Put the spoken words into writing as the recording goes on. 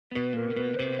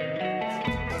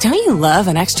Don't you love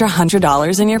an extra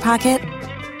 $100 in your pocket?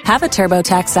 Have a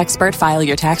TurboTax expert file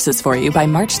your taxes for you by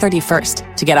March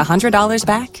 31st to get $100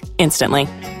 back instantly.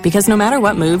 Because no matter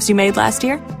what moves you made last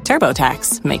year,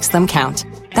 TurboTax makes them count.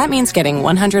 That means getting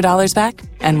 $100 back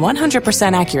and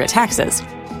 100% accurate taxes,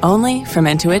 only from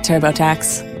Intuit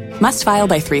TurboTax. Must file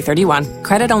by 3/31.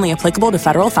 Credit only applicable to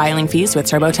federal filing fees with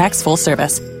TurboTax full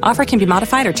service. Offer can be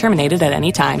modified or terminated at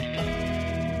any time.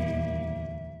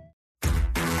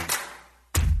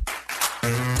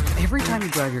 Every time you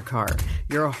drive your car,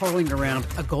 you're hauling around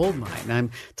a gold mine. I'm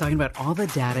talking about all the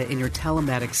data in your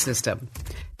telematics system.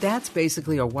 That's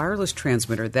basically a wireless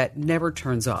transmitter that never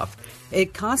turns off.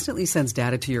 It constantly sends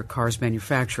data to your car's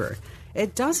manufacturer.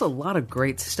 It does a lot of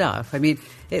great stuff. I mean,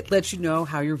 it lets you know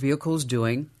how your vehicle is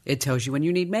doing. It tells you when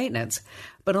you need maintenance.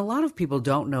 But a lot of people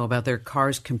don't know about their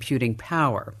car's computing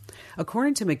power.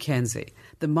 According to McKinsey,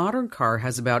 the modern car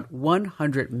has about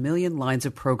 100 million lines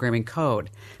of programming code.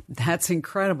 That's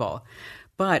incredible.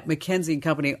 But McKinsey &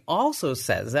 Company also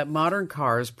says that modern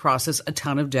cars process a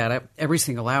ton of data every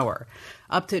single hour,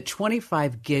 up to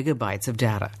 25 gigabytes of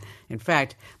data. In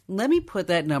fact, let me put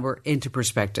that number into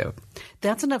perspective.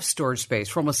 That's enough storage space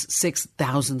for almost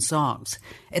 6,000 songs.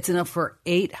 It's enough for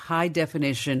 8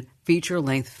 high-definition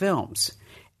feature-length films.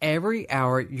 Every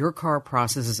hour, your car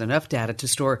processes enough data to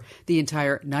store the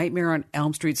entire Nightmare on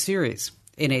Elm Street series,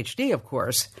 in HD, of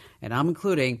course, and I'm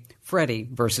including Freddy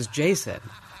versus Jason.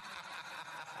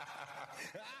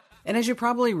 And as you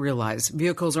probably realize,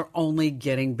 vehicles are only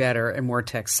getting better and more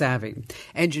tech-savvy.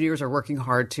 Engineers are working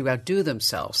hard to outdo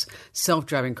themselves.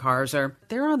 Self-driving cars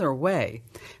they're on their way.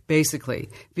 Basically,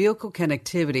 vehicle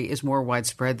connectivity is more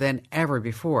widespread than ever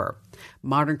before.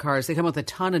 Modern cars, they come with a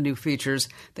ton of new features.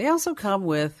 They also come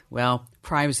with, well,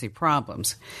 privacy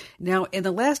problems. Now, in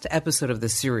the last episode of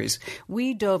this series,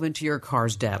 we dove into your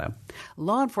car's data.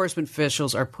 Law enforcement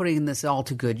officials are putting this all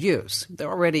to good use.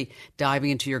 They're already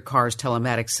diving into your car's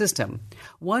telematics system.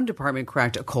 One department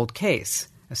cracked a cold case.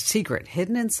 A secret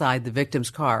hidden inside the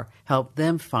victim's car helped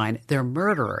them find their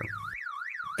murderer.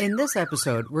 In this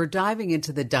episode, we're diving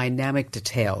into the dynamic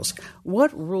details.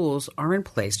 What rules are in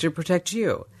place to protect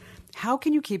you? How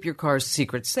can you keep your car's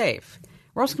secret safe?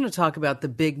 We're also going to talk about the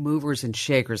big movers and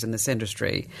shakers in this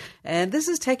industry. And this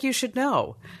is Tech You Should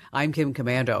Know. I'm Kim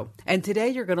Komando, and today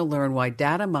you're going to learn why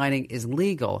data mining is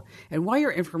legal and why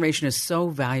your information is so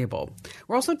valuable.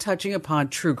 We're also touching upon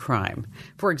true crime.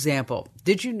 For example,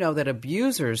 did you know that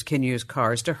abusers can use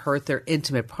cars to hurt their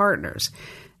intimate partners?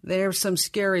 There's some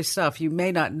scary stuff you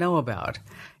may not know about.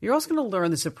 You're also going to learn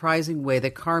the surprising way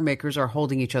that car makers are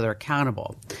holding each other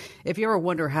accountable. If you ever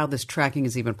wonder how this tracking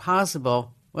is even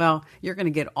possible, well, you're going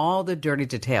to get all the dirty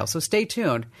details. So stay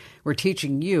tuned. We're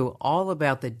teaching you all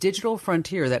about the digital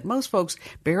frontier that most folks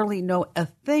barely know a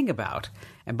thing about.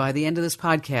 And by the end of this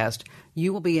podcast,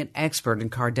 you will be an expert in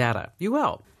car data. You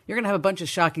will. You're going to have a bunch of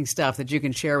shocking stuff that you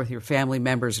can share with your family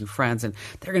members and friends, and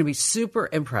they're going to be super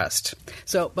impressed.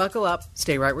 So buckle up,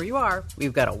 stay right where you are.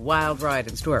 We've got a wild ride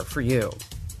in store for you.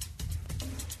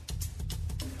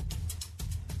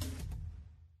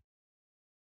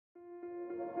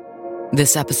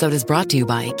 This episode is brought to you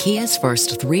by Kia's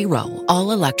first 3-row,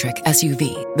 all-electric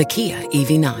SUV, the Kia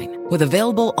EV9, with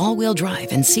available all-wheel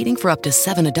drive and seating for up to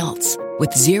 7 adults.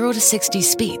 With 0 to 60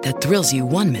 speed that thrills you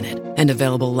 1 minute and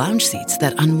available lounge seats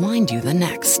that unwind you the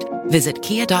next. Visit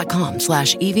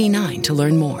kia.com/EV9 to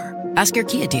learn more. Ask your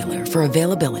Kia dealer for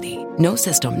availability. No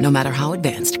system, no matter how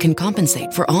advanced, can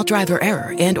compensate for all driver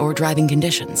error and or driving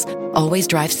conditions. Always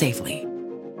drive safely.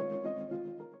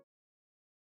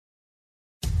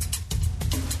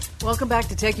 Welcome back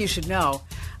to Tech You Should Know.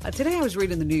 Today I was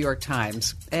reading the New York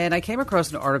Times, and I came across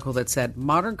an article that said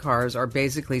modern cars are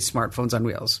basically smartphones on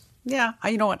wheels. Yeah,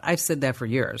 you know what? I've said that for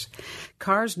years.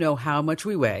 Cars know how much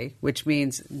we weigh, which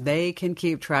means they can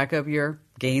keep track of your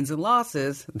gains and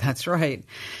losses. That's right.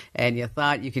 And you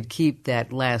thought you could keep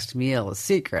that last meal a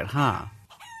secret, huh?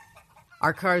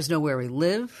 Our cars know where we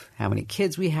live, how many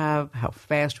kids we have, how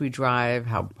fast we drive,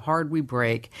 how hard we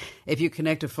brake. If you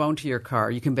connect a phone to your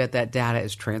car, you can bet that data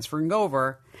is transferring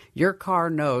over. Your car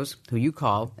knows who you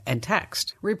call and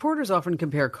text. Reporters often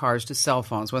compare cars to cell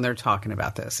phones when they're talking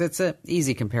about this. It's an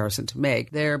easy comparison to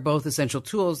make. They're both essential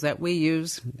tools that we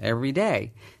use every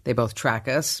day. They both track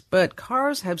us, but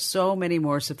cars have so many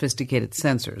more sophisticated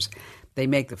sensors. They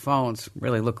make the phones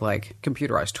really look like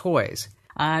computerized toys.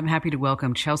 I'm happy to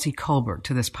welcome Chelsea Colbert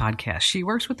to this podcast. She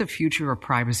works with the Future of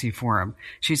Privacy Forum.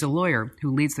 She's a lawyer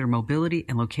who leads their mobility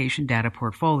and location data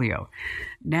portfolio.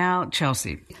 Now,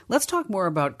 Chelsea, let's talk more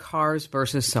about cars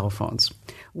versus cell phones.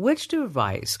 Which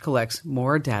device collects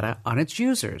more data on its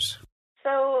users?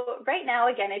 So right now,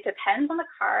 again, it depends on the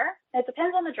car. It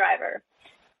depends on the driver.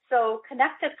 So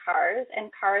connected cars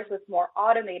and cars with more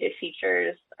automated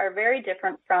features are very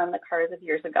different from the cars of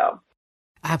years ago.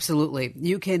 Absolutely.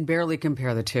 You can barely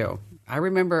compare the two. I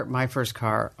remember my first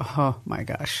car. Oh, my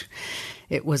gosh.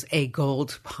 It was a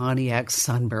gold Pontiac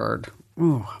Sunbird.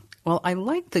 Ooh. Well, I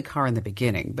liked the car in the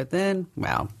beginning, but then,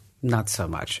 well, not so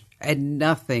much. And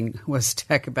nothing was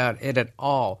tech about it at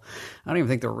all. I don't even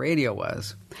think the radio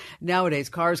was. Nowadays,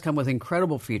 cars come with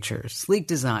incredible features, sleek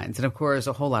designs, and of course,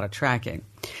 a whole lot of tracking.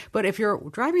 But if you're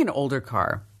driving an older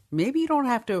car, maybe you don't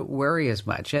have to worry as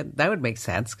much. That would make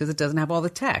sense because it doesn't have all the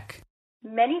tech.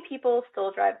 Many people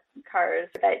still drive cars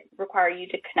that require you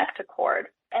to connect a cord.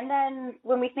 And then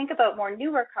when we think about more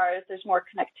newer cars, there's more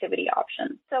connectivity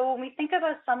options. So when we think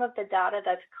about some of the data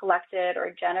that's collected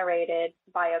or generated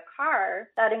by a car,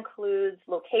 that includes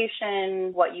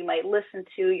location, what you might listen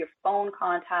to, your phone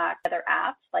contacts, other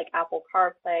apps like Apple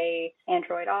CarPlay,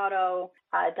 Android Auto,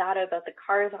 data about the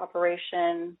car's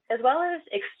operation, as well as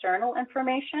external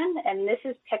information. And this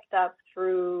is picked up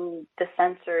through the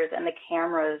sensors and the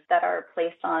cameras that are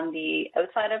placed on the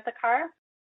outside of the car.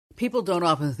 People don't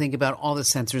often think about all the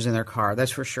sensors in their car,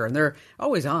 that's for sure. And they're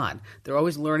always on. They're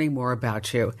always learning more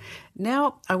about you.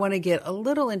 Now, I want to get a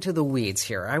little into the weeds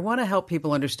here. I want to help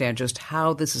people understand just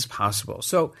how this is possible.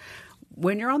 So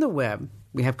when you're on the web,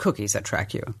 we have cookies that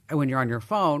track you. And when you're on your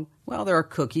phone, well, there are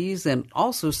cookies and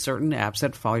also certain apps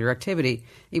that follow your activity,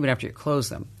 even after you close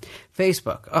them.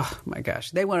 Facebook, oh my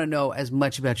gosh, they want to know as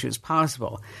much about you as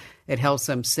possible. It helps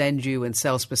them send you and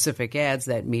sell specific ads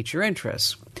that meet your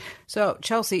interests. So,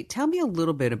 Chelsea, tell me a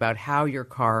little bit about how your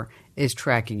car is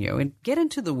tracking you and get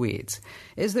into the weeds.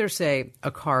 Is there, say,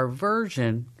 a car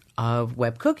version of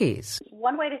web cookies?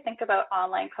 One way to think about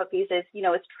online cookies is,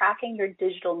 it's tracking your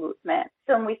digital movement.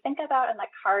 So when we think about in the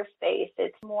car space,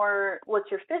 it's more what's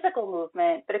your physical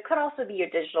movement, but it could also be your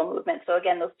digital movement. So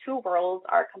again, those two worlds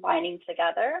are combining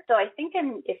together. So I think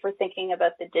if we're thinking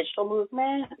about the digital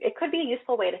movement, it could be a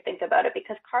useful way to think about it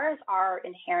because cars are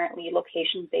inherently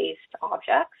location-based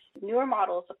objects. Newer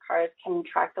models of cars can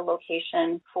track the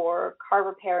location for car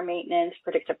repair, maintenance,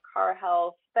 predictive car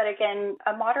health. But again,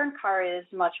 a modern car is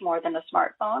much more than a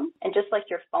smartphone. And just like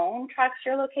your phone tracks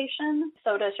your location,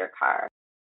 so does your car.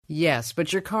 Yes,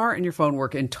 but your car and your phone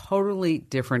work in totally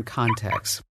different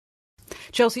contexts.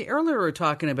 Chelsea, earlier we were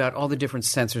talking about all the different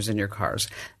sensors in your cars.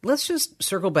 Let's just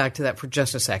circle back to that for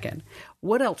just a second.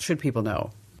 What else should people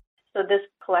know? So this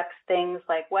collects things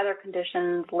like weather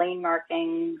conditions, lane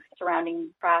markings,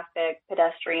 surrounding traffic,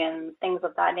 pedestrians, things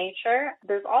of that nature.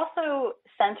 There's also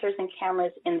sensors and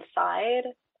cameras inside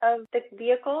of the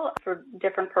vehicle for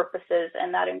different purposes,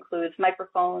 and that includes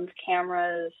microphones,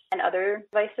 cameras, and other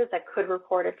devices that could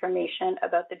record information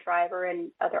about the driver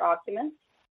and other occupants.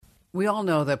 We all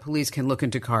know that police can look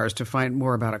into cars to find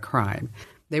more about a crime.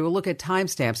 They will look at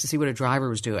timestamps to see what a driver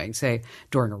was doing, say,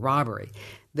 during a robbery.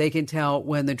 They can tell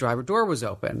when the driver door was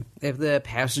open. If the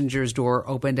passenger's door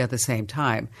opened at the same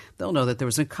time, they'll know that there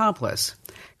was an accomplice.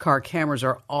 Car cameras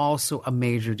are also a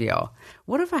major deal.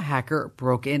 What if a hacker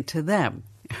broke into them?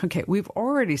 Okay, we've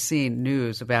already seen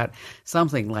news about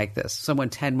something like this. Someone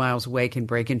 10 miles away can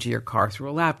break into your car through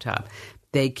a laptop.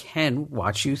 They can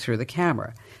watch you through the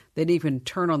camera. They'd even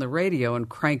turn on the radio and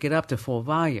crank it up to full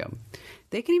volume.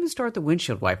 They can even start the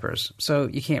windshield wipers, so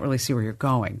you can't really see where you're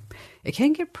going. It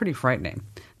can get pretty frightening.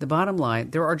 The bottom line,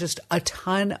 there are just a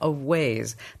ton of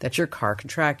ways that your car can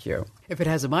track you. If it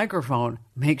has a microphone,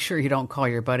 make sure you don't call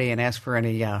your buddy and ask for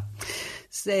any,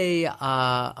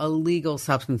 illegal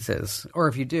substances. Or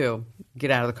if you do,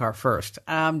 get out of the car first.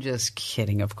 I'm just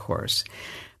kidding, of course.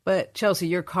 But Chelsea,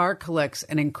 your car collects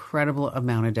an incredible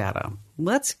amount of data.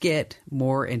 Let's get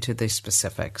more into the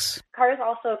specifics. Cars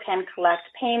also can collect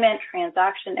payment,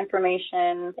 transaction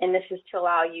information, and this is to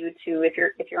allow you to, if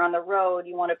you're on the road,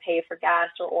 you want to pay for gas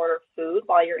or order food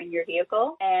while you're in your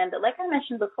vehicle. And like I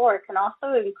mentioned before, it can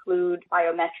also include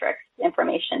biometrics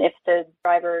information if the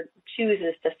driver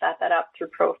chooses to set that up through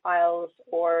profiles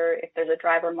or if there's a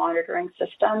driver monitoring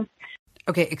system.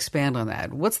 Okay, expand on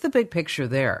that. What's the big picture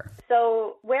there?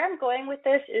 So where I'm going with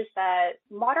this is that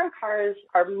modern cars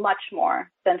are much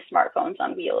more than smartphones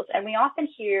on wheels. And we often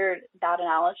hear that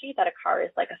analogy that a car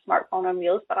is like a smartphone on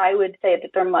wheels, but I would say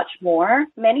that they're much more.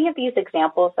 Many of these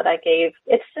examples that I gave,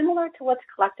 it's similar to what's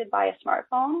collected by a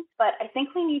smartphone, but I think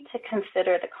we need to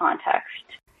consider the context.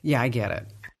 Yeah, I get it.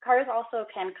 Cars also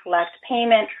can collect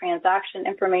payment, transaction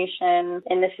information,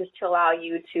 and this is to allow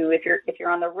you to, if you're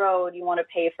on the road, you want to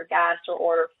pay for gas or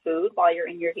order food while you're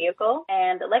in your vehicle.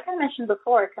 And like I mentioned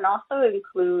before, it can also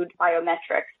include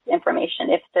biometrics information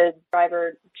if the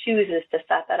driver chooses to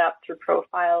set that up through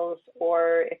profiles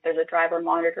or if there's a driver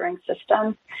monitoring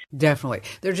system. Definitely.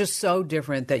 They're just so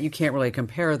different that you can't really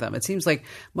compare them. It seems like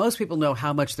most people know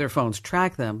how much their phones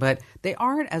track them, but they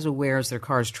aren't as aware as their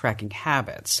cars' tracking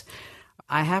habits.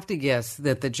 I have to guess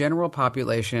that the general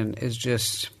population is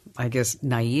just, I guess,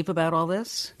 naive about all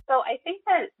this. So I think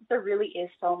that there really is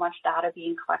so much data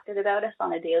being collected about us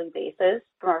on a daily basis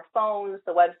from our phones,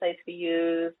 the websites we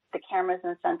use, the cameras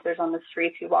and sensors on the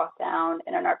streets we walk down,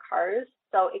 and in our cars.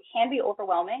 So it can be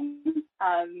overwhelming.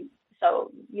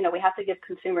 So, we have to give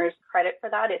consumers credit for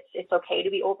that. It's okay to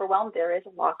be overwhelmed. There is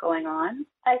a lot going on.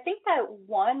 I think that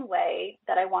one way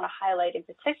that I want to highlight in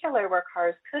particular where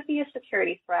cars could be a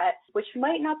security threat, which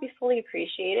might not be fully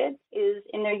appreciated, is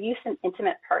in their use in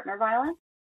intimate partner violence.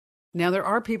 Now, there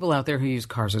are people out there who use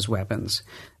cars as weapons.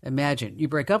 Imagine you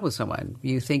break up with someone.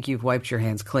 You think you've wiped your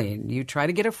hands clean. You try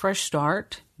to get a fresh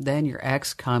start. Then your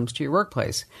ex comes to your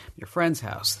workplace, your friend's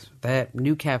house, that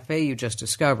new cafe you just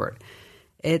discovered.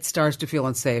 It starts to feel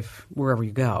unsafe wherever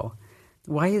you go.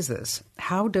 Why is this?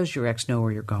 How does your ex know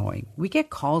where you're going? We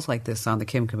get calls like this on the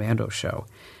Kim Komando Show.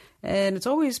 And it's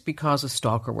always because of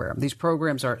stalkerware. These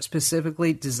programs are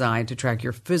specifically designed to track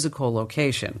your physical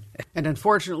location. And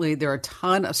unfortunately, there are a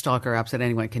ton of stalker apps that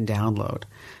anyone can download.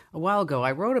 A while ago,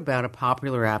 I wrote about a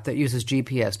popular app that uses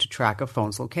GPS to track a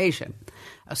phone's location.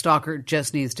 A stalker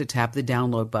just needs to tap the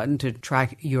download button to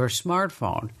track your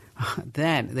smartphone.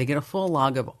 Then they get a full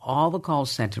log of all the calls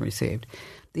sent and received.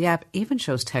 The app even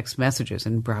shows text messages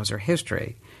and browser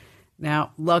history.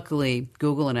 Now, luckily,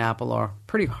 Google and Apple are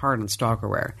pretty hard on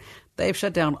stalkerware. They've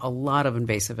shut down a lot of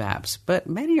invasive apps, but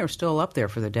many are still up there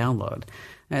for the download.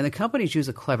 And the companies use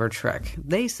a clever trick.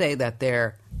 They say that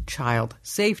they're child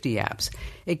safety apps.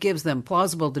 It gives them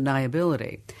plausible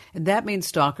deniability. And that means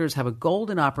stalkers have a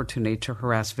golden opportunity to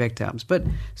harass victims. But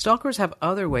stalkers have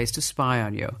other ways to spy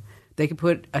on you. They can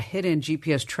put a hidden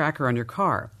GPS tracker on your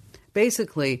car.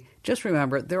 Basically, just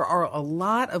remember, there are a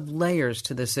lot of layers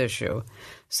to this issue.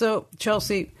 So,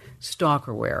 Chelsea,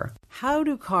 stalkerware. How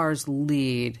do cars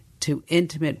lead to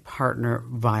intimate partner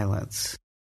violence?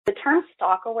 The term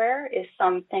stalkerware is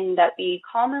something that we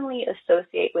commonly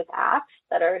associate with apps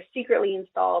that are secretly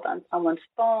installed on someone's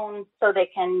phone so they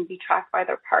can be tracked by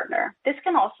their partner. This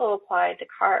can also apply to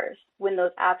cars when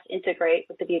those apps integrate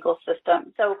with the vehicle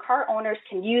system. So car owners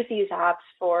can use these apps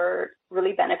for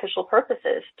really beneficial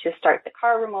purposes to start the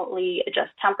car remotely, adjust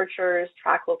temperatures,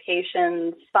 track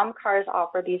locations. Some cars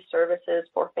offer these services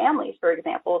for families, for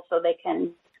example, so they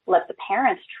can let the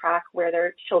parents track where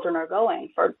their children are going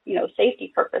for,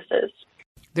 safety purposes.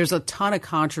 There's a ton of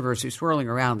controversy swirling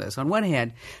around this. On one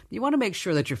hand, you want to make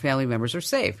sure that your family members are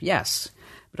safe, yes.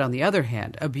 But on the other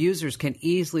hand, abusers can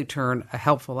easily turn a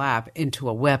helpful app into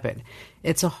a weapon.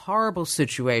 It's a horrible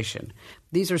situation.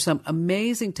 These are some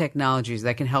amazing technologies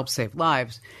that can help save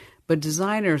lives, but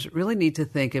designers really need to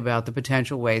think about the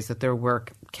potential ways that their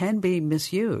work can be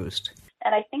misused.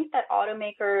 And I think that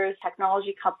automakers,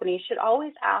 technology companies should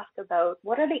always ask about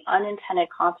what are the unintended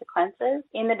consequences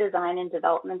in the design and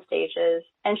development stages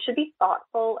and should be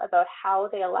thoughtful about how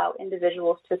they allow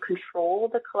individuals to control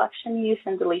the collection, use,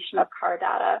 and deletion of car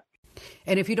data.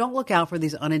 And if you don't look out for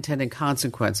these unintended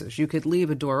consequences, you could leave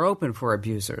a door open for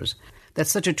abusers. That's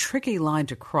such a tricky line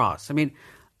to cross. I mean,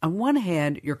 on one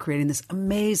hand, you're creating this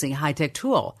amazing high-tech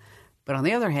tool. But on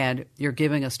the other hand, you're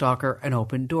giving a stalker an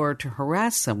open door to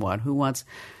harass someone who wants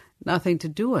nothing to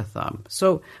do with them.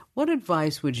 So what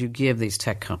advice would you give these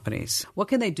tech companies? What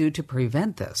can they do to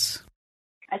prevent this?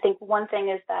 I think one thing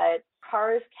is that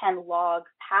cars can log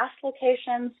past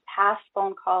locations, past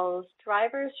phone calls.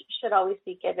 Drivers should always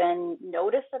be given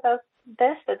notice about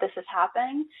this, that this is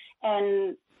happening,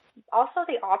 and also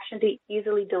the option to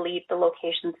easily delete the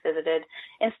locations visited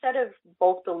instead of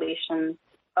bulk deletion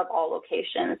of all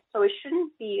locations. So it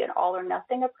shouldn't be an all or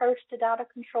nothing approach to data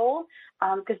control,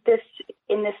 because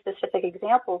in this specific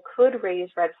example, could raise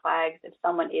red flags if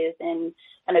someone is in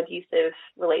an abusive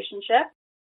relationship.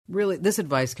 Really, this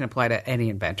advice can apply to any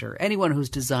inventor, anyone who's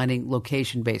designing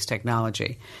location-based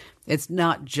technology. It's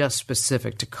not just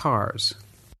specific to cars.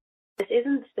 This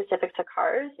isn't specific to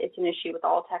cars. It's an issue with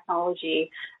all technology,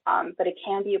 but it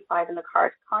can be applied in the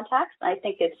car context. And I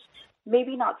think it's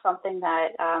maybe not something that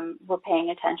we're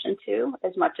paying attention to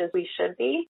as much as we should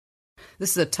be.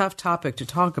 This is a tough topic to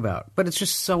talk about, but it's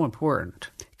just so important.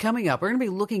 Coming up, we're going to be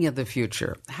looking at the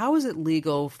future. How is it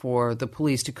legal for the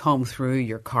police to comb through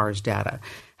your car's data?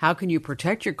 How can you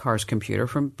protect your car's computer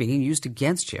from being used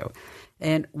against you?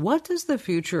 And what does the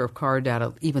future of car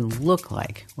data even look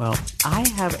like? Well, I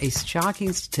have a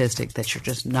shocking statistic that you're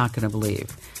just not going to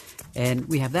believe. And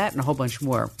we have that and a whole bunch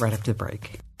more right after the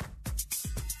break.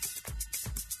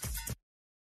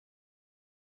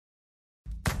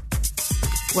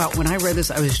 Well, when I read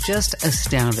this, I was just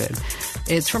astounded.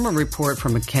 It's from a report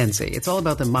from McKinsey. It's all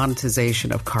about the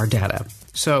monetization of car data.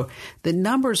 So the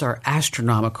numbers are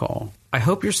astronomical. I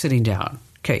hope you're sitting down.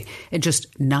 Okay, in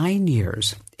just 9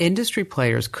 years, industry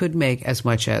players could make as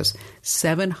much as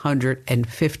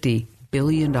 $750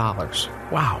 billion.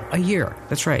 Wow, a year.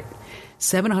 That's right.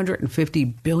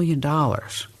 $750 billion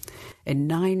in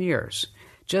 9 years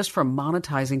just from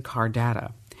monetizing car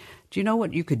data. Do you know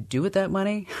what you could do with that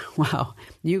money? Wow,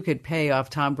 you could pay off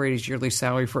Tom Brady's yearly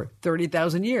salary for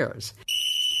 30,000 years.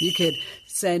 You could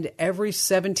send every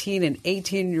 17 and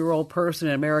 18-year-old person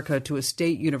in America to a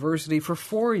state university for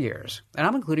 4 years. And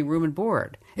I'm including room and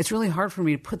board. It's really hard for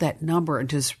me to put that number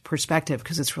into perspective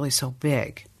because it's really so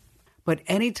big. But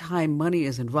anytime money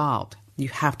is involved, you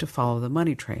have to follow the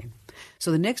money train.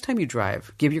 So the next time you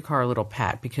drive, give your car a little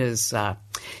pat because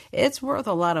it's worth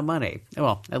a lot of money.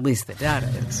 Well, at least the data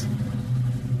is.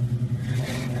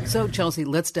 So, Chelsea,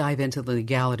 let's dive into the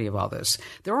legality of all this.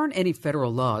 There aren't any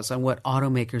federal laws on what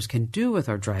automakers can do with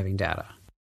our driving data.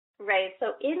 Right.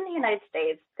 So in the United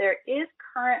States, there is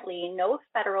currently no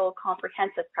federal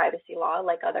comprehensive privacy law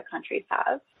like other countries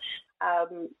have.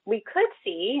 We could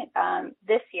see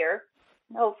this year,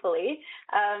 hopefully,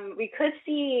 we could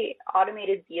see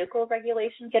automated vehicle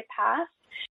regulations get passed.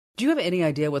 Do you have any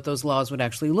idea what those laws would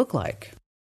actually look like?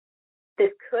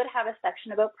 This could have a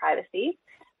section about privacy.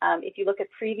 If you look at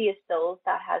previous bills,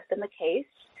 that has been the case.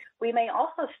 We may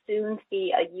also soon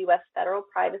see a U.S. federal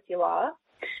privacy law.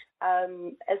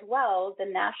 As well, the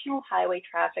National Highway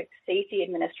Traffic Safety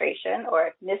Administration,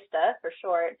 or NHTSA for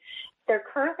short, they're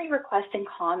currently requesting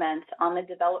comments on the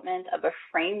development of a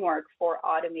framework for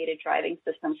automated driving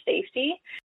system safety.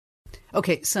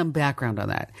 Okay, some background on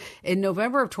that. In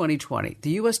November of 2020,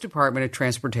 the U.S. Department of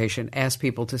Transportation asked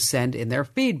people to send in their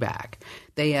feedback.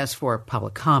 They asked for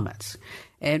public comments.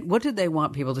 And what did they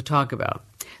want people to talk about?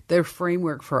 Their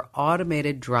framework for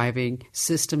automated driving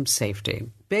system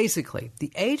safety. Basically,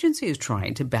 the agency is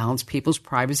trying to balance people's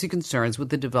privacy concerns with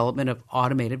the development of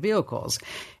automated vehicles.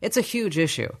 It's a huge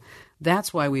issue.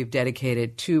 That's why we've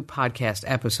dedicated 2 podcast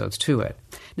episodes to it.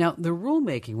 Now, the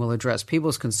rulemaking will address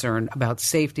people's concern about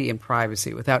safety and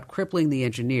privacy without crippling the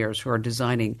engineers who are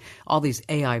designing all these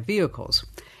AI vehicles.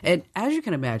 And as you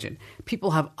can imagine,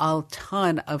 people have a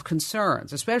ton of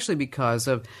concerns, especially because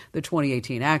of the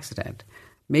 2018 accident.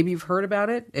 Maybe you've heard about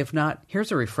it. If not,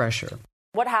 here's a refresher.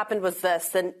 What happened was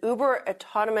this. An Uber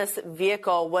autonomous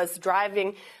vehicle was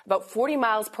driving about 40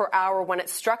 miles per hour when it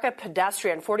struck a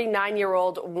pedestrian,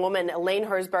 49-year-old woman, Elaine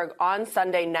Herzberg, on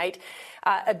Sunday night.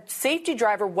 A safety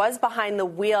driver was behind the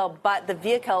wheel, but the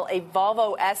vehicle, a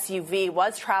Volvo SUV,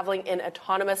 was traveling in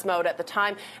autonomous mode at the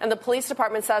time. And the police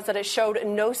department says that it showed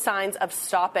no signs of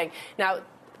stopping. Now,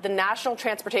 the National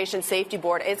Transportation Safety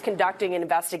Board is conducting an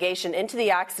investigation into the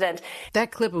accident.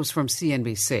 That clip was from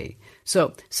CNBC.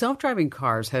 So self-driving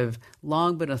cars have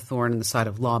long been a thorn in the side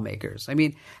of lawmakers. I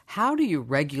mean, how do you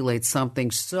regulate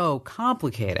something so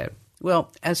complicated?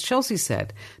 Well, as Chelsea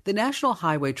said, the National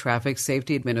Highway Traffic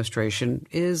Safety Administration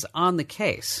is on the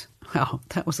case. Wow,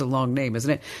 that was a long name, isn't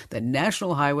it? The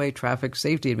National Highway Traffic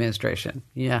Safety Administration.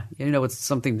 Yeah, you know it's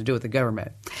something to do with the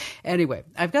government. Anyway,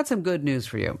 I've got some good news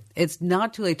for you. It's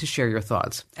not too late to share your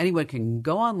thoughts. Anyone can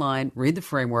go online, read the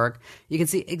framework. You can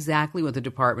see exactly what the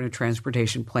Department of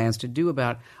Transportation plans to do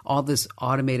about all this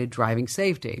automated driving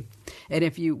safety. And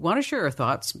if you want to share your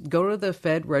thoughts, go to the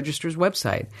Fed Register's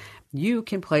website. You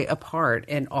can play a part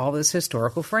in all this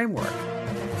historical framework.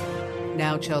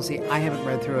 Now, Chelsea, I haven't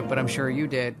read through it, but I'm sure you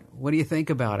did. What do you think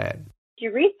about it? If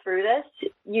you read through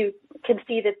this, you can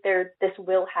see that this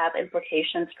will have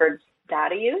implications for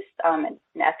data use and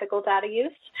ethical data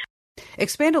use.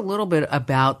 Expand a little bit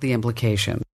about the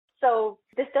implication. So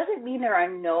this doesn't mean there are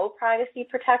no privacy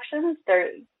protections.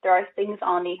 There are things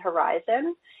on the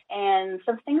horizon. And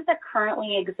some things that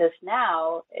currently exist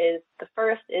now is the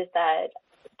first is that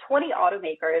 20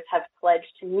 automakers have pledged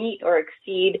to meet or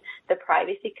exceed the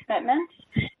privacy commitments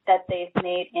that they've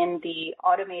made in the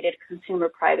Automated Consumer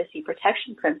Privacy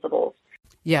Protection Principles.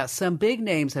 Yeah, some big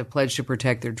names have pledged to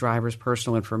protect their drivers'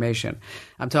 personal information.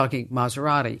 I'm talking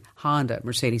Maserati, Honda,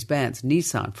 Mercedes-Benz,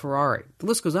 Nissan, Ferrari. The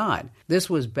list goes on. This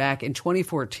was back in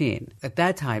 2014. At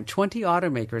that time, 20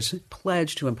 automakers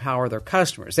pledged to empower their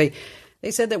customers. They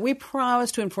said that we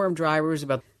promise to inform drivers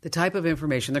about the type of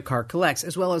information the car collects,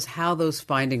 as well as how those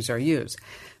findings are used.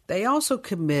 They also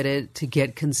committed to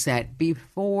get consent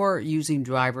before using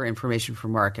driver information for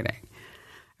marketing.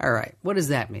 All right, what does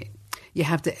that mean? You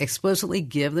have to explicitly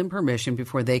give them permission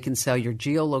before they can sell your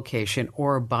geolocation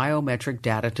or biometric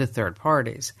data to third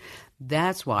parties.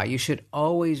 That's why you should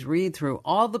always read through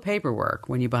all the paperwork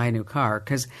when you buy a new car,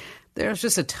 because there's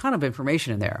just a ton of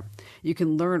information in there. You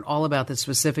can learn all about the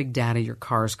specific data your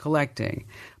car is collecting.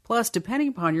 Plus, depending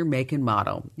upon your make and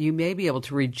model, you may be able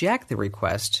to reject the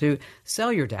request to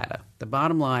sell your data. The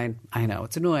bottom line, I know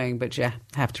it's annoying, but you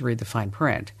have to read the fine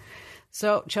print.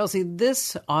 So, Chelsea,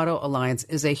 this auto alliance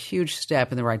is a huge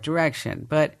step in the right direction,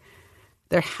 but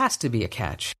there has to be a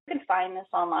catch. You can find this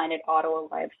online at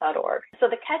autoalliance.org. So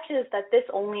the catch is that this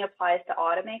only applies to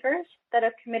automakers that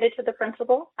have committed to the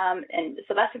principle. And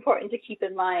so that's important to keep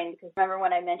in mind, because remember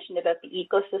when I mentioned about the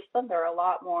ecosystem, there are a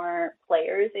lot more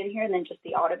players in here than just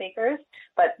the automakers,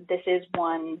 but this is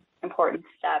one important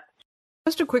step.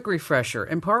 Just a quick refresher.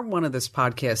 In part one of this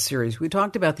podcast series, we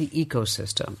talked about the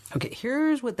ecosystem. Okay,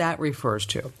 here's what that refers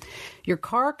to. Your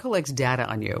car collects data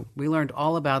on you. We learned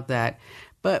all about that.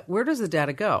 But where does the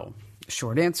data go?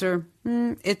 Short answer,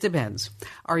 it depends.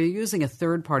 Are you using a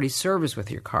third-party service with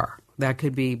your car? That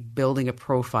could be building a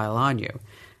profile on you.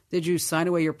 Did you sign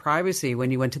away your privacy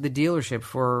when you went to the dealership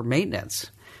for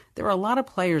maintenance? There are a lot of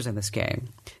players in this game.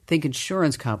 Think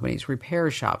insurance companies,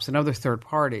 repair shops, and other third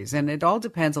parties. And it all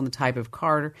depends on the type of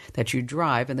car that you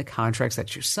drive and the contracts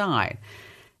that you sign.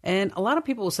 And a lot of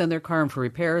people will send their car in for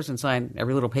repairs and sign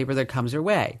every little paper that comes their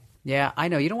way. Yeah, I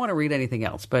know you don't want to read anything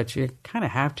else, but you kind of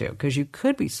have to, because you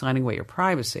could be signing away your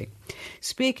privacy.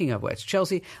 Speaking of which,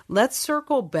 Chelsea, let's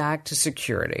circle back to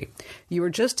security. You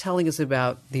were just telling us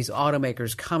about these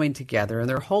automakers coming together and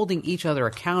they're holding each other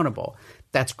accountable.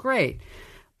 That's great.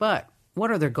 But what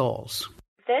are their goals?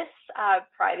 This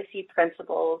privacy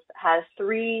principles has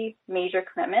three major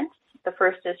commitments. The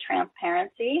first is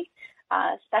transparency.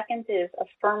 Second is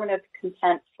affirmative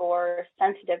consent for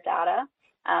sensitive data.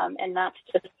 And that's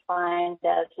defined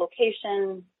as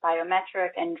location, biometric,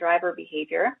 and driver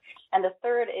behavior. And the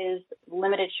third is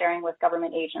limited sharing with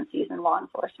government agencies and law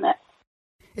enforcement.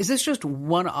 Is this just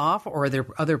one-off, or are there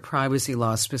other privacy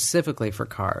laws specifically for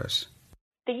cars?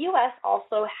 The U.S.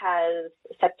 also has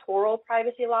sectoral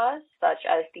privacy laws, such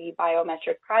as the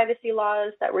biometric privacy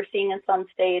laws that we're seeing in some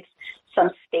states.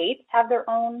 Some states have their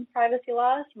own privacy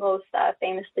laws, most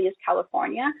famously is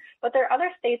California. But there are other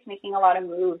states making a lot of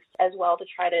moves as well to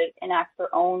try to enact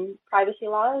their own privacy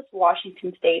laws.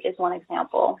 Washington State is one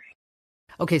example.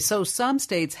 Okay, so some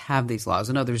states have these laws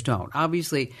and others don't.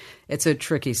 Obviously, it's a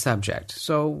tricky subject.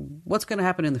 So what's going to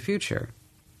happen in the future?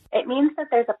 It means that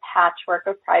there's a patchwork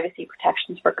of privacy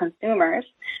protections for consumers,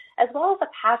 as well as a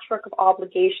patchwork of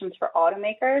obligations for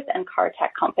automakers and car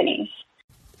tech companies.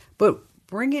 But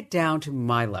bring it down to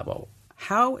my level.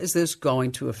 How is this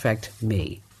going to affect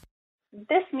me?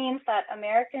 This means that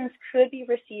Americans could be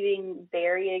receiving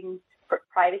varying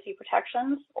privacy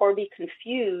protections or be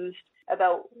confused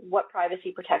about what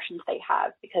privacy protections they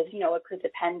have, because, it could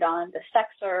depend on the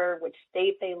sector, which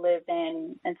state they live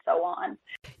in, and so on.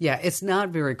 Yeah, it's not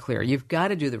very clear. You've got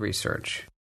to do the research.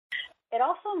 It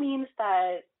also means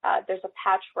that there's a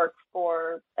patchwork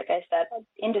for, like I said,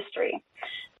 industry.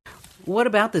 What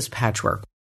about this patchwork?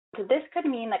 So this could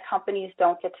mean that companies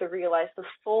don't get to realize the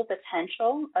full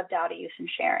potential of data use and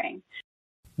sharing.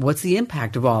 What's the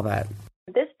impact of all that?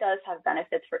 This does have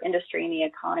benefits for industry and the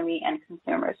economy and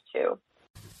consumers too.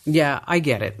 Yeah, I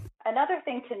get it. Another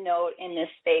thing to note in this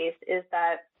space is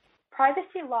that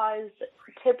privacy laws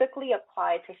typically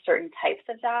apply to certain types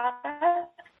of data.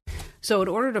 So in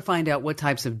order to find out what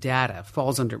types of data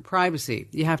falls under privacy,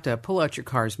 you have to pull out your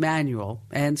car's manual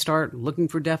and start looking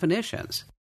for definitions.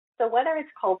 So whether it's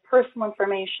called personal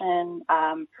information,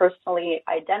 personally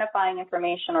identifying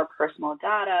information, or personal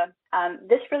data,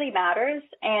 this really matters.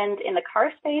 And in the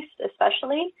car space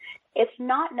especially, it's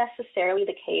not necessarily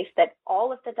the case that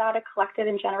all of the data collected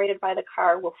and generated by the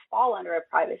car will fall under a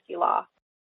privacy law.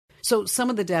 So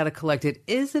some of the data collected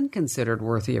isn't considered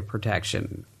worthy of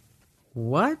protection.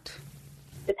 What?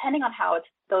 Depending on how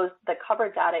the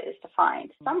covered data is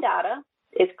defined. Some data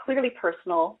is clearly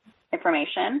personal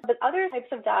information, but other types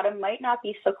of data might not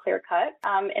be so clear-cut.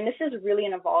 And this is really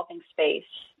an evolving space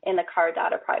in the car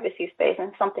data privacy space,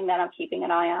 and something that I'm keeping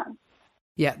an eye on.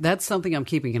 Yeah, that's something I'm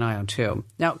keeping an eye on too.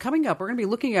 Now, coming up, we're going to be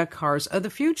looking at cars of the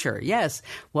future. Yes,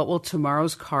 what will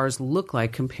tomorrow's cars look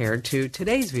like compared to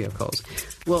today's vehicles?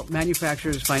 Will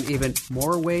manufacturers find even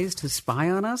more ways to spy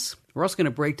on us? We're also going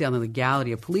to break down the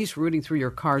legality of police rooting through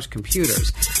your car's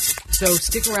computers. So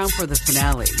stick around for the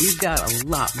finale. We've got a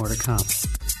lot more to come.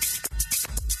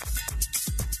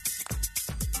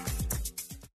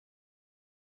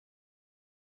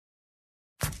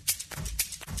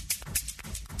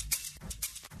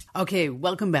 Okay,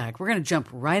 welcome back. We're going to jump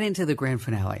right into the grand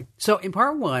finale. So in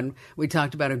part one, we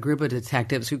talked about a group of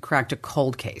detectives who cracked a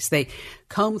cold case. They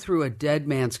combed through a dead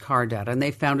man's car data and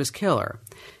they found his killer.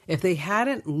 If they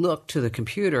hadn't looked to the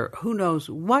computer, who knows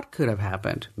what could have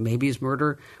happened? Maybe his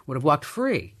murder would have walked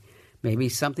free. Maybe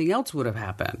something else would have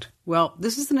happened. Well,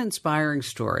 this is an inspiring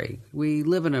story. We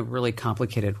live in a really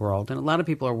complicated world, and a lot of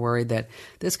people are worried that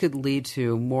this could lead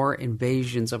to more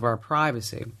invasions of our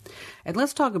privacy. And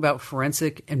let's talk about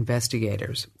forensic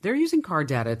investigators. They're using car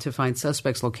data to find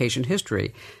suspects' location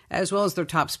history, as well as their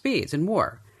top speeds and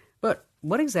more. But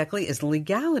what exactly is the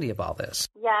legality of all this?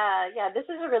 Yeah, this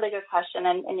is a really good question,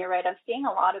 and you're right. I'm seeing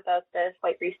a lot about this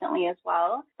quite recently as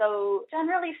well. So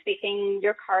generally speaking,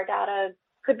 your car data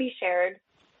could be shared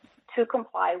to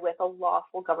comply with a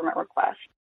lawful government request.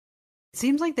 It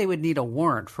seems like they would need a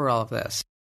warrant for all of this.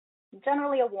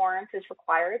 Generally, a warrant is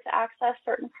required to access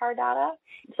certain car data.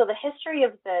 So the history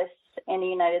of this in the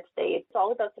United States is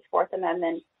all about the Fourth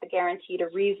Amendment, the guarantee to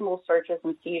reasonable searches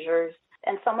and seizures.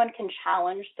 And someone can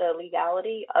challenge the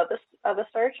legality of a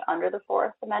search under the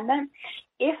Fourth Amendment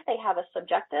if they have a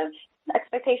subjective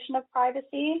expectation of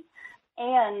privacy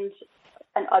and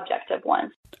an objective one.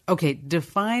 Okay,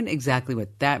 define exactly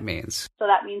what that means. So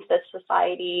that means that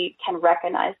society can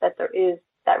recognize that there is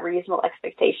that reasonable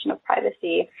expectation of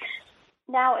privacy.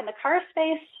 Now, in the car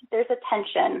space, there's a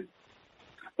tension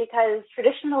because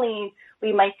traditionally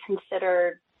we might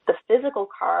consider the physical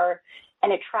car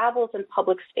and it travels in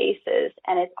public spaces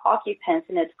and its occupants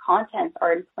and its contents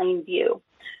are in plain view.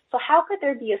 So how could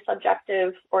there be a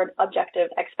subjective or an objective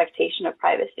expectation of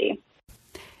privacy?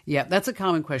 Yeah, that's a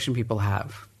common question people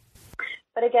have.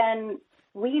 But again,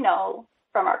 we know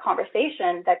from our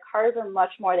conversation that cars are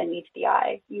much more than meets the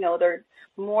eye. You know, they're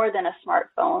more than a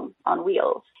smartphone on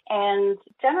wheels. And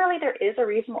generally, there is a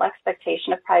reasonable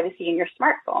expectation of privacy in your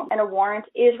smartphone, and a warrant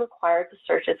is required to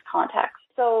search its context.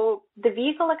 So the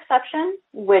vehicle exception,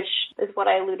 which is what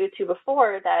I alluded to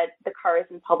before, that the car is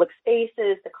in public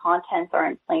spaces, the contents are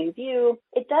in plain view,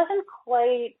 it doesn't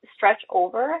quite stretch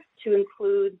over to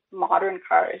include modern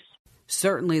cars.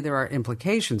 Certainly there are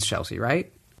implications, Chelsea,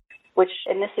 right? Which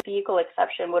in this vehicle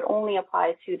exception would only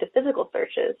apply to the physical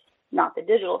searches, not the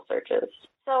digital searches.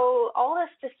 So all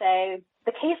this to say,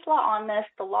 the case law on this,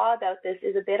 the law about this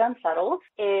is a bit unsettled.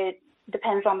 It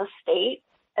depends on the state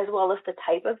as well as the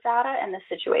type of data and the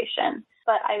situation.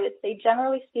 But I would say,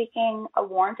 generally speaking, a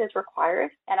warrant is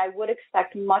required, and I would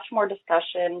expect much more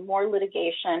discussion, more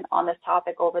litigation on this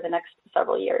topic over the next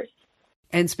several years.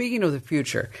 And speaking of the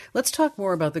future, let's talk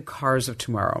more about the cars of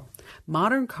tomorrow.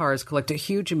 Modern cars collect a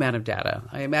huge amount of data.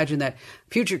 I imagine that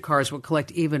future cars will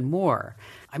collect even more.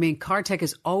 I mean, car tech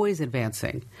is always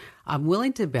advancing. I'm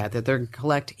willing to bet that they're going to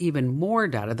collect even more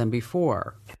data than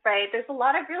before. Right. There's a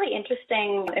lot of really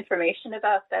interesting information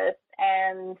about this.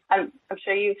 And I'm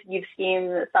sure you've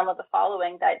seen some of the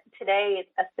following, that today it's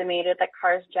estimated that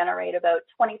cars generate about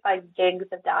 25 gigs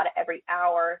of data every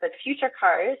hour. But future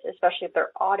cars, especially if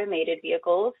they're automated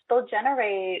vehicles, they'll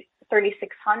generate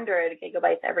 3,600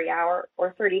 gigabytes every hour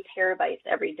or 30 terabytes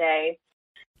every day.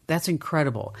 That's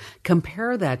incredible.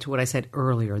 Compare that to what I said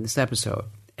earlier in this episode.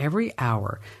 Every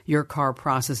hour, your car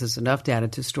processes enough data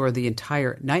to store the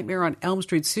entire Nightmare on Elm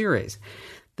Street series.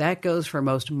 That goes for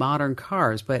most modern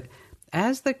cars, but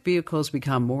as the vehicles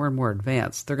become more and more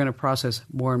advanced, they're going to process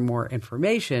more and more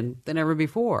information than ever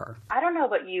before. I don't know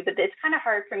about you, but it's kind of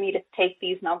hard for me to take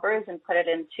these numbers and put it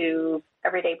into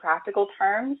everyday practical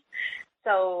terms.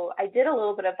 So I did a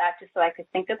little bit of that just so I could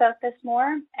think about this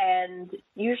more. And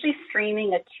usually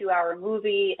streaming a 2-hour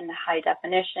movie in high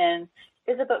definition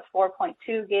is about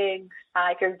 4.2 gigs.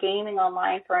 If you're gaming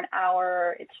online for an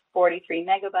hour, it's 43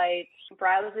 megabytes.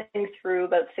 Browsing through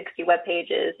about 60 web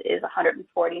pages is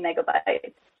 140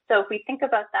 megabytes. So if we think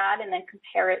about that and then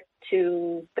compare it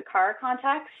to the car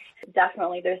context,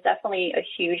 there's definitely a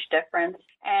huge difference.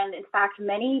 And in fact,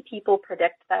 many people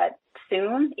predict that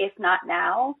soon, if not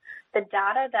now, the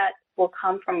data that will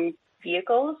come from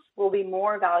vehicles will be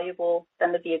more valuable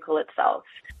than the vehicle itself.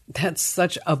 That's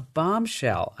such a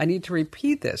bombshell. I need to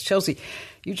repeat this. Chelsea,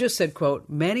 you just said, quote,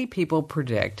 many people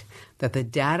predict that the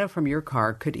data from your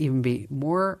car could even be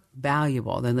more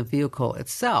valuable than the vehicle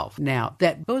itself. Now,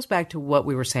 that goes back to what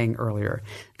we were saying earlier,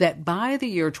 that by the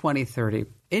year 2030,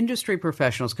 industry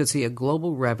professionals could see a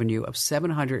global revenue of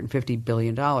 $750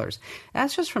 billion.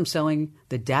 That's just from selling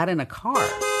the data in a car.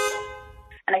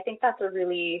 And I think that's a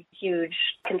really huge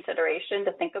consideration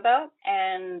to think about.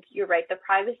 And you're right, the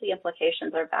privacy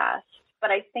implications are vast. But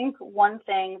I think one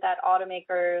thing that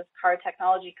automakers, car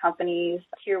technology companies,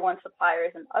 tier one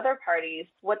suppliers, and other parties,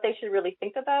 what they should really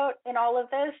think about in all of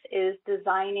this is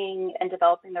designing and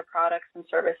developing their products and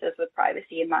services with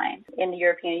privacy in mind. In the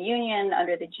European Union,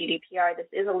 under the GDPR, this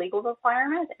is a legal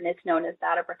requirement, and it's known as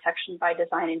data protection by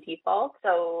design and default.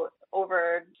 So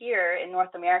over here in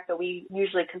North America, we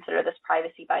usually consider this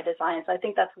privacy by design. So I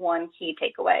think that's one key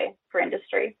takeaway for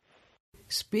industry.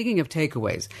 Speaking of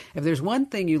takeaways, if there's one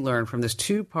thing you learn from this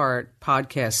 2-part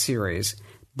podcast series,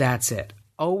 that's it.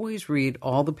 Always read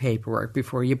all the paperwork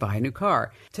before you buy a new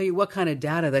car. Tell you what kind of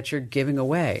data that you're giving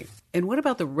away. And what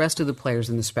about the rest of the players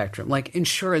in the spectrum, like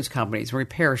insurance companies and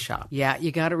repair shops? Yeah,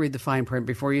 you got to read the fine print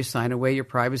before you sign away your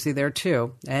privacy there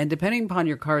too. And depending upon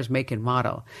your car's make and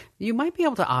model, you might be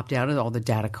able to opt out of all the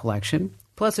data collection.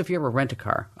 Plus, if you ever rent a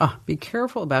car, be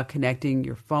careful about connecting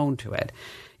your phone to it.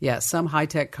 Yeah, some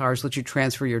high-tech cars let you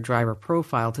transfer your driver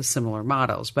profile to similar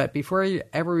models, but before you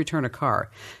ever return a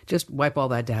car, just wipe all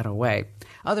that data away.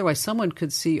 Otherwise, someone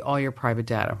could see all your private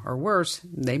data, or worse,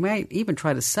 they might even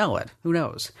try to sell it. Who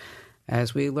knows?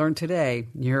 As we learned today,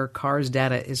 your car's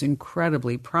data is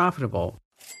incredibly profitable.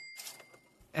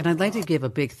 And I'd like to give a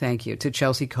big thank you to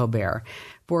Chelsea Colbert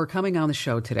for coming on the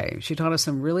show today. She taught us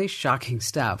some really shocking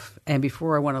stuff. And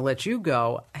before I want to let you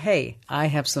go, hey, I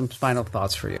have some final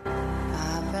thoughts for you.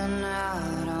 I've been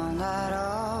out on that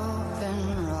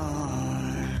open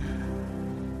road.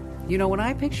 You know, when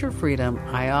I picture freedom,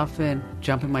 I often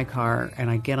jump in my car and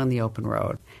I get on the open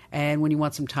road. And when you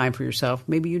want some time for yourself,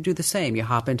 maybe you do the same. You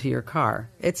hop into your car.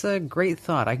 It's a great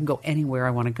thought. I can go anywhere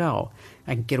I want to go.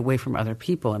 I can get away from other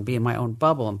people and be in my own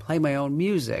bubble and play my own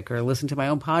music or listen to my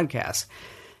own podcasts.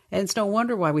 And it's no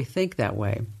wonder why we think that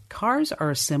way. Cars are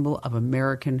a symbol of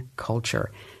American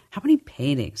culture. How many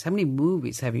paintings, how many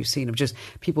movies have you seen of just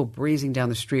people breezing down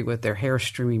the street with their hair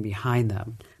streaming behind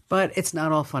them? But it's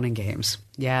not all fun and games.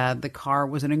 Yeah, the car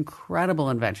was an incredible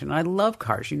invention. I love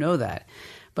cars, you know that.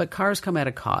 But cars come at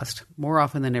a cost, more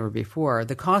often than ever before.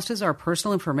 The cost is our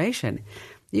personal information.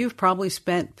 You've probably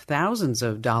spent thousands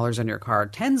of dollars on your car,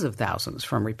 tens of thousands,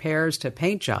 from repairs to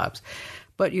paint jobs.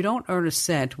 But you don't earn a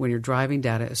cent when your driving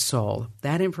data is sold.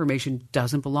 That information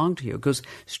doesn't belong to you. It goes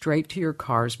straight to your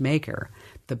car's maker.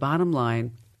 The bottom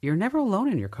line, you're never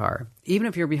alone in your car. Even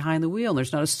if you're behind the wheel and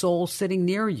there's not a soul sitting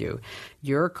near you,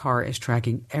 your car is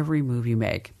tracking every move you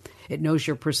make. It knows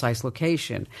your precise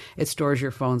location. It stores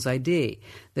your phone's ID,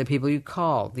 the people you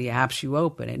call, the apps you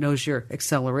open. It knows your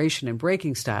acceleration and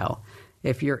braking style.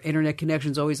 If your internet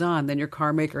connection's always on, then your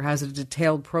car maker has a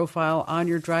detailed profile on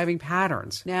your driving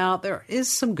patterns. Now, there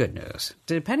is some good news.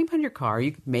 Depending on your car,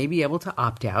 you may be able to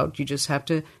opt out. You just have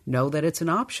to know that it's an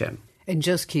option. And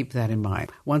just keep that in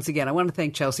mind. Once again, I want to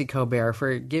thank Chelsea Colbert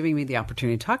for giving me the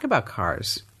opportunity to talk about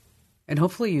cars. And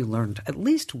hopefully you learned at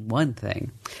least one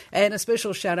thing. And a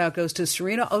special shout out goes to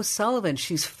Serena O'Sullivan.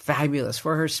 She's fabulous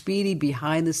for her speedy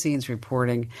behind-the-scenes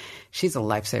reporting. She's a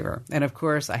lifesaver. And of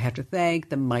course, I have to thank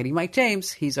the mighty Mike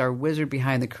James. He's our wizard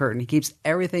behind the curtain. He keeps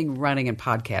everything running in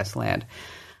podcast land.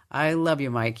 I love you,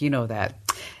 Mike. You know that.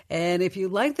 And if you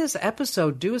like this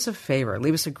episode, do us a favor.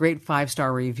 Leave us a great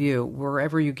 5-star review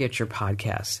wherever you get your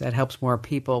podcasts. That helps more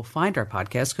people find our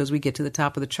podcast because we get to the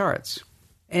top of the charts.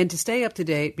 And to stay up to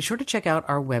date, be sure to check out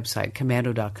our website,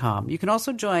 Komando.com. You can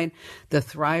also join the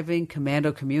thriving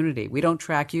Komando community. We don't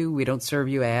track you. We don't serve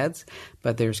you ads.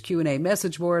 But there's Q&A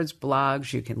message boards,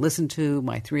 blogs you can listen to,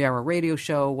 my 3-hour radio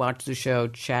show, watch the show,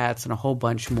 chats, and a whole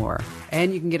bunch more.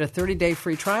 And you can get a 30-day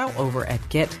free trial over at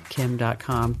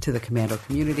GetKim.com to the Komando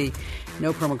community.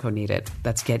 No promo code needed.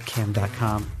 That's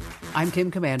GetKim.com. I'm Kim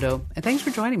Komando, and thanks for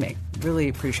joining me. Really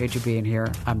appreciate you being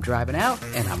here. I'm driving out,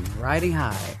 and I'm riding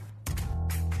high.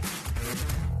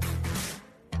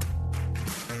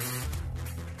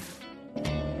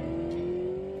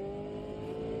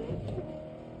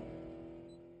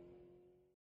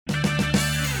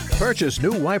 Purchase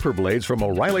new wiper blades from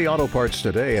O'Reilly Auto Parts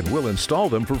today and we'll install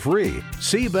them for free.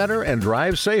 See better and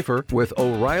drive safer with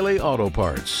O'Reilly Auto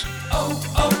Parts.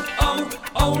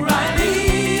 O'Reilly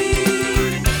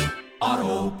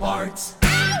Auto Parts.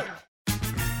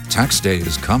 Tax day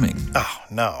is coming. Oh,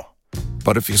 no.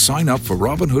 But if you sign up for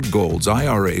Robinhood Gold's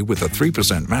IRA with a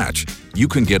 3% match, you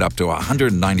can get up to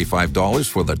 $195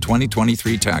 for the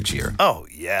 2023 tax year. Oh,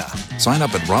 yeah. Sign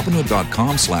up at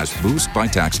Robinhood.com/boost by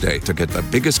tax day to get the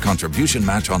biggest contribution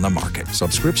match on the market.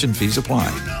 Subscription fees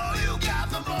apply.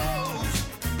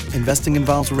 Investing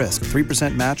involves risk.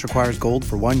 3% match requires gold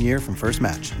for 1 year from first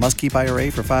match. Must keep IRA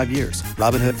for 5 years.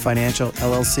 Robinhood Financial,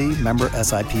 LLC, member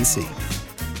SIPC.